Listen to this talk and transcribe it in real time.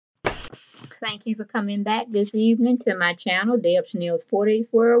Thank you for coming back this evening to my channel, Deb Chanel's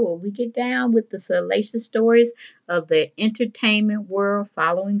 40s World, where we get down with the salacious stories of the entertainment world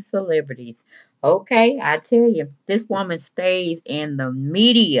following celebrities. Okay, I tell you, this woman stays in the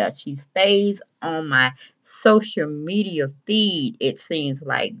media. She stays on my social media feed, it seems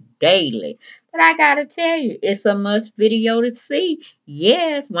like daily. But I gotta tell you, it's a must video to see.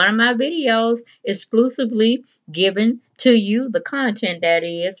 Yes, one of my videos exclusively given to you, the content that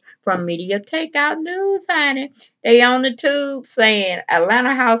is from Media Takeout News, honey. They on the tube saying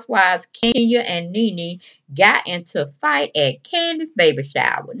Atlanta housewives Kenya and Nene got into a fight at Kandi's baby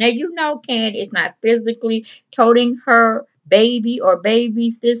shower. Now you know Kandi is not physically toting her baby or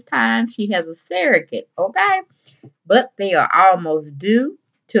babies this time. She has a surrogate, okay? But they are almost due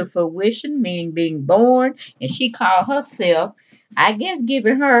to fruition, meaning being born, and she called herself, I guess,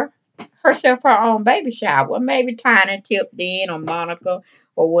 giving herself her own baby shower. Maybe Tiny tipped in or Monica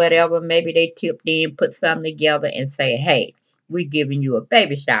or whatever. Maybe they tipped in, put something together and say, hey, we giving you a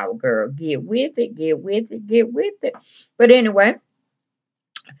baby shower, girl. Get with it, get with it, get with it. But anyway,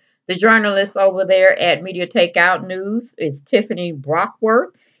 the journalist over there at Media Takeout News is Tiffany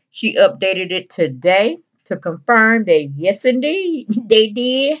Brockworth. She updated it today to confirm that, yes, indeed, they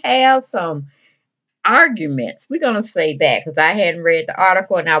did have some arguments. We're going to say that because I hadn't read the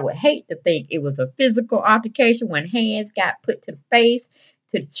article and I would hate to think it was a physical altercation when hands got put to the face,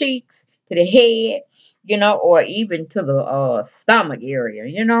 to the cheeks, to the head, or even to the stomach area.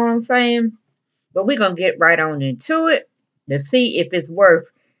 You know what I'm saying? But we're going to get right on into it to see if it's worth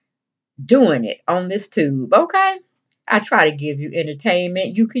doing it on this tube, okay? I try to give you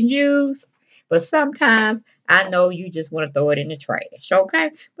entertainment you can use, but sometimes I know you just want to throw it in the trash,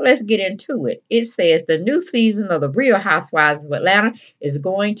 okay? But let's get into it. It says the new season of The Real Housewives of Atlanta is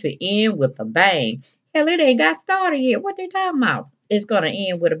going to end with a bang. Hell, it ain't got started yet. What they talking about? It's going to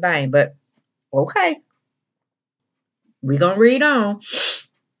end with a bang, but okay. We're going to read on.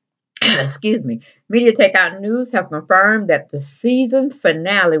 Excuse me. Media Takeout News have confirmed that the season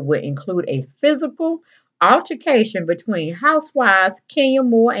finale will include a physical altercation between housewives Kenya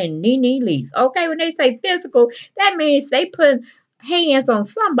Moore and Nene Leakes. Okay, when they say physical, that means they put hands on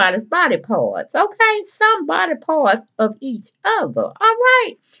somebody's body parts. Okay, some body parts of each other. All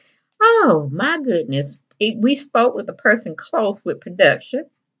right. Oh my goodness. We spoke with a person close with production,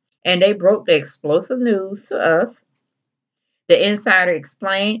 and they broke the explosive news to us. The insider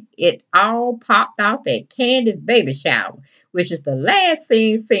explained it all popped off at Kandi's baby shower, which is the last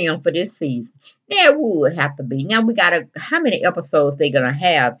scene filmed for this season. There would have to be. Now we got how many episodes they gonna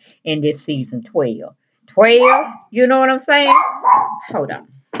have in this season? 12. 12? You know what I'm saying? Hold on.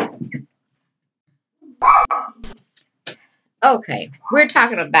 Okay, we're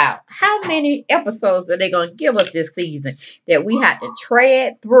talking about how many episodes are they going to give us this season that we had to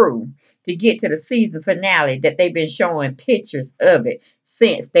tread through to get to the season finale that they've been showing pictures of it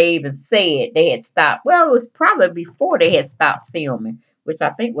since they even said they had stopped. Well, it was probably before they had stopped filming, which I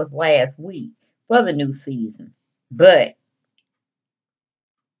think was last week for the new season. But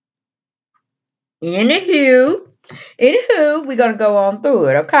anywho, we're gonna go on through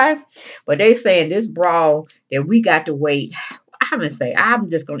it, okay? But they saying this brawl that we got to wait. I'm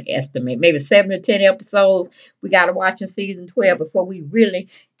just gonna estimate maybe 7 to 10 episodes we gotta watch in season 12 before we really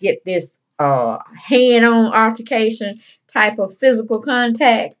get this hand-on altercation type of physical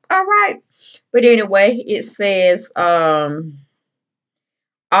contact. All right. But anyway, it says all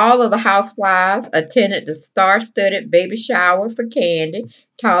of the housewives attended the star-studded baby shower for Kandi,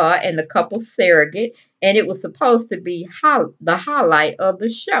 Todd, and the couple's surrogate, and it was supposed to be the highlight of the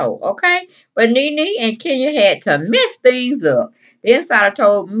show, okay? But Nene and Kenya had to mess things up. The insider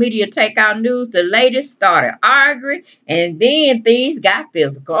told Media Takeout News the ladies started arguing, and then things got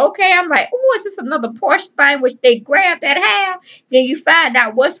physical. Okay, I'm like, oh, is this another Porsche thing which they grabbed that hair? Then you find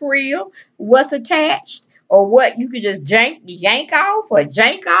out what's real, what's attached, or what you could just yank off or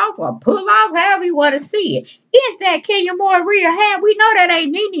jank off or pull off, however you want to see it. Is that Kenya Moore real hair? We know that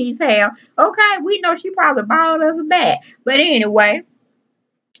ain't Nene's hair. Okay, we know she probably bald as a bat. But anyway,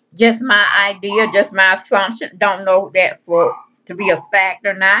 just my idea, just my assumption. Don't know that for to be a fact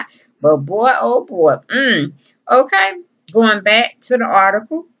or not. But boy, oh boy. Okay, going back to the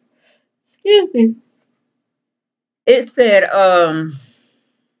article. Excuse me. It said,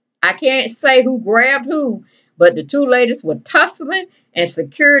 I can't say who grabbed who, but the two ladies were tussling and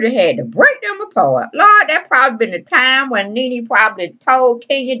security had to break them apart. Lord, that probably been the time when Nene probably told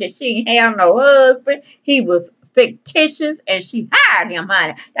Kenya that she ain't have no husband. He was fictitious and she hired him,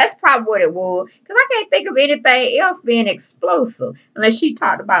 honey. That's probably what it was. Because I can't think of anything else being explosive unless she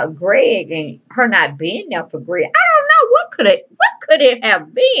talked about Greg and her not being there for Greg. I don't know. What could it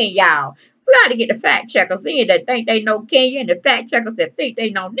have been, y'all? We got to get the fact checkers in that think they know Kenya and the fact checkers that think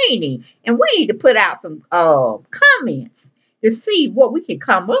they know Nene. And we need to put out some comments to see what we can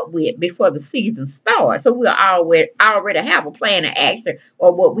come up with before the season starts. So we'll already have a plan of action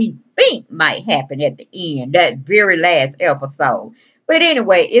or what we think might happen at the end, that very last episode. But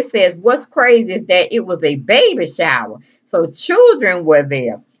anyway, it says what's crazy is that it was a baby shower. So children were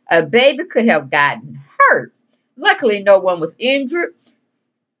there. A baby could have gotten hurt. Luckily, no one was injured.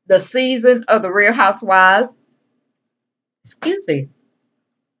 The season of the Real Housewives, excuse me,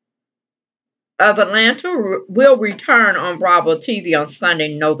 of Atlanta will return on Bravo TV on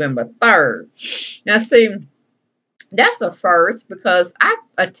Sunday, November 3rd. Now, see, that's a first because I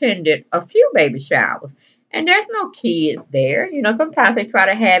attended a few baby showers and there's no kids there. You know, sometimes they try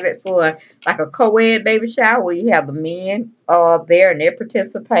to have it for like a co-ed baby shower where you have the men there and they're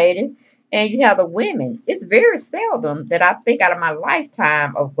participating and you have the women. It's very seldom that I think out of my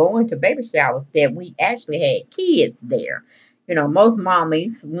lifetime of going to baby showers that we actually had kids there. You know, most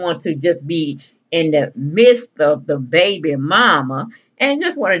mommies want to just be in the midst of the baby mama and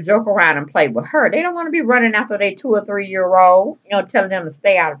just want to joke around and play with her. They don't want to be running after their 2 or 3 year old, you know, telling them to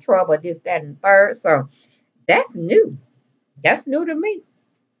stay out of trouble, this, that, and third. So that's new. That's new to me.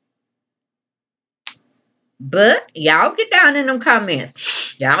 But y'all get down in them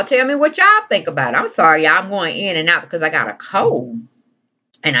comments. Y'all tell me what y'all think about it. I'm sorry, y'all. I'm going in and out because I got a cold.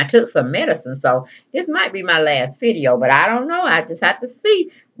 And I took some medicine, so this might be my last video, but I don't know. I just have to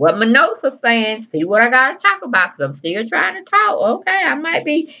see what my notes are saying, see what I got to talk about, because I'm still trying to talk. Okay, I might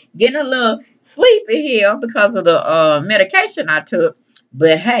be getting a little sleepy here because of the medication I took.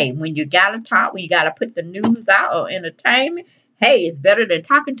 But hey, when you got to talk, when you got to put the news out or entertainment, hey, it's better than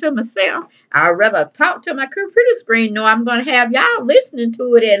talking to myself. I'd rather talk to my computer screen, know I'm going to have y'all listening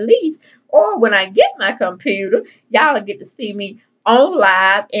to it at least. Or when I get my computer, y'all will get to see me on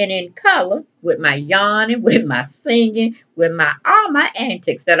live and in color with my yawning, with my singing, with my all my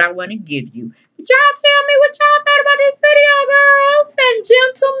antics that I want to give you. But y'all tell me what y'all thought about this video, girls and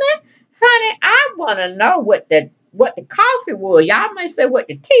gentlemen. Honey, I want to know what the coffee was. Y'all may say what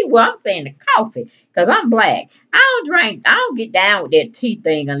the tea was. I'm saying the coffee because I'm black. I don't get down with that tea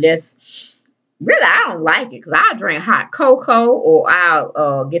thing unless really, I don't like it because I'll drink hot cocoa or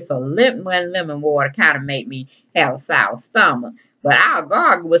I'll get some lemon water, kind of make me have a sour stomach. But I'll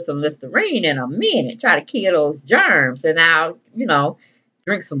gargle with some Listerine in a minute, try to kill those germs, and I'll,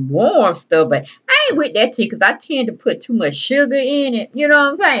 drink some warm stuff. But I ain't with that tea because I tend to put too much sugar in it. You know what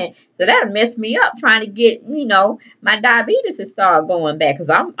I'm saying? So that'll mess me up trying to get, my diabetes to start going back because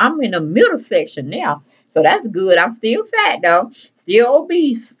I'm in the middle section now. So that's good. I'm still fat though, still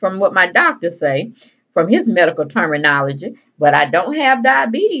obese from what my doctor say, from his medical terminology. But I don't have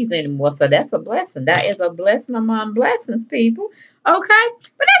diabetes anymore, so that's a blessing. That is a blessing among blessings, people. Okay,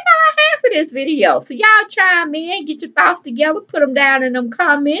 but that's all I have for this video. So y'all chime in, get your thoughts together, put them down in them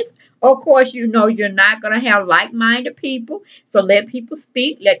comments. Of course, you know you're not gonna have like-minded people, so let people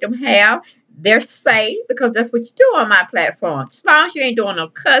speak. Let them have their say because that's what you do on my platform. As long as you ain't doing no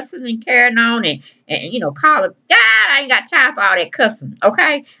cussing and carrying on and call it, God, I ain't got time for all that cussing,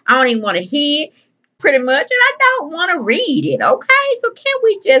 okay? I don't even want to hear it, pretty much, and I don't want to read it, okay? So can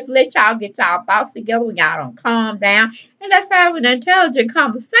we just let y'all get y'all thoughts together when y'all don't calm down and let's have an intelligent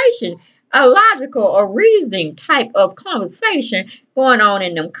conversation, a logical or reasoning type of conversation going on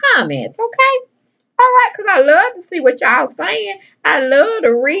in them comments, okay? All right, because I love to see what y'all saying. I love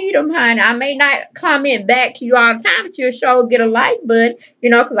to read them, honey. I may not comment back to you all the time, but you'll sure get a like button,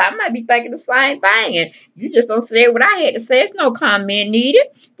 because I might be thinking the same thing. And you just don't say what I had to say. There's no comment needed.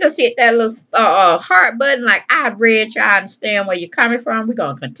 Just hit that little heart button like I've read y'all understand where you're coming from. We're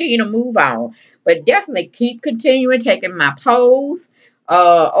going to continue to move on. But definitely keep continuing taking my polls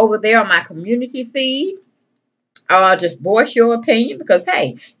over there on my community feed. Just voice your opinion because,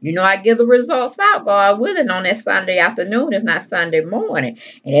 hey, I give the results out, God willing, on that Sunday afternoon, if not Sunday morning.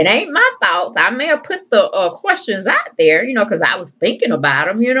 And it ain't my thoughts. I may have put the questions out there, because I was thinking about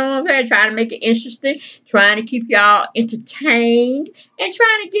them, you know what I'm saying? Trying to make it interesting, trying to keep y'all entertained, and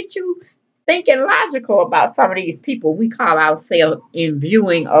trying to get you thinking logical about some of these people we call ourselves in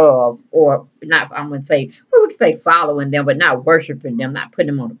viewing of, or not, I'm going to say, well, we can say following them, but not worshiping them, not putting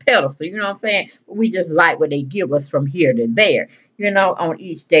them on a pedestal, you know what I'm saying? But we just like what they give us from here to there, on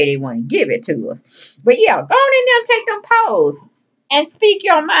each day they want to give it to us. But yeah, go on in there and take them polls and speak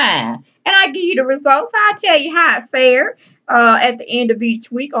your mind. And I give you the results. I'll tell you how it fared at the end of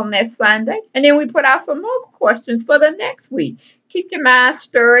each week on that Sunday. And then we put out some more questions for the next week. Keep your mind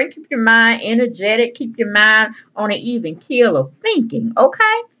stirring, keep your mind energetic, keep your mind on an even keel of thinking,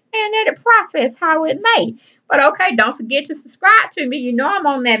 okay? and let it process how it may. But okay, don't forget to subscribe to me. You know I'm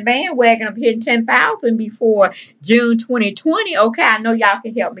on that bandwagon of hitting 10,000 before June 2020. Okay, I know y'all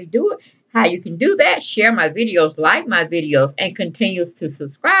can help me do it. How you can do that, share my videos, like my videos, and continues to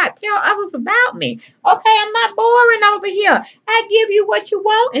subscribe. Tell others about me. Okay, I'm not boring over here. I give you what you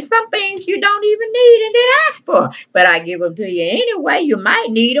want and some things you don't even need and then ask for. But I give them to you anyway. You might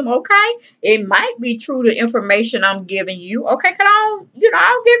need them, okay? It might be true the information I'm giving you. Okay, cause I don't give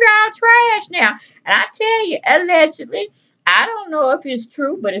y'all trash now. And I tell you, allegedly, I don't know if it's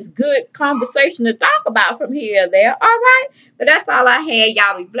true, but it's good conversation to talk about from here or there. All right. But that's all I had.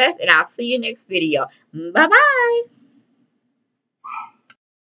 Y'all be blessed, and I'll see you next video. Bye bye.